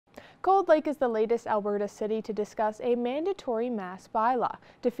Cold Lake is the latest Alberta city to discuss a mandatory mask bylaw,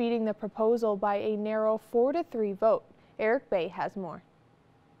 defeating the proposal by a narrow 4-3 vote. Eric Bay has more.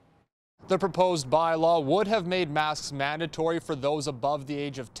 The proposed bylaw would have made masks mandatory for those above the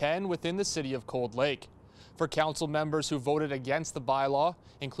age of 10 within the city of Cold Lake. For council members who voted against the bylaw,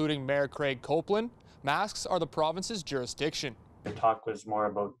 including Mayor Craig Copeland, masks are the province's jurisdiction. The talk was more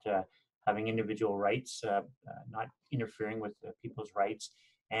about having individual rights, not interfering with people's rights,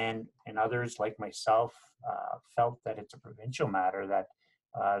 and others like myself felt that it's a provincial matter that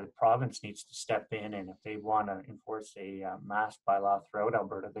the province needs to step in, and if they want to enforce a mask bylaw throughout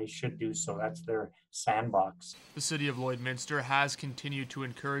Alberta, they should do so. That's their sandbox. The city of Lloydminster has continued to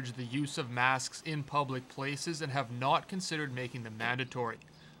encourage the use of masks in public places and have not considered making them mandatory.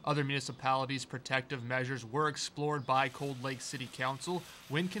 Other municipalities' protective measures were explored by Cold Lake City Council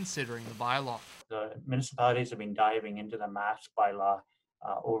when considering the bylaw. The municipalities have been diving into the mask bylaw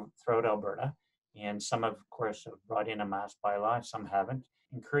throughout Alberta, and some of course have brought in a mask bylaw and some haven't,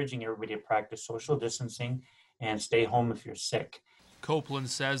 encouraging everybody to practice social distancing and stay home if you're sick. Copeland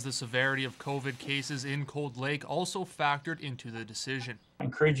says the severity of COVID cases in Cold Lake also factored into the decision.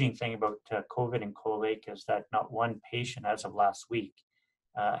 Encouraging thing about COVID in Cold Lake is that not one patient as of last week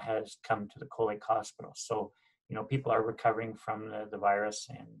has come to the Cold Lake Hospital. So, people are recovering from the virus,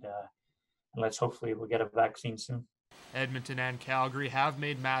 and let's hopefully we'll get a vaccine soon. Edmonton and Calgary have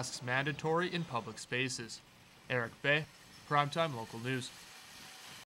made masks mandatory in public spaces. Eric Bay, Primetime Local News.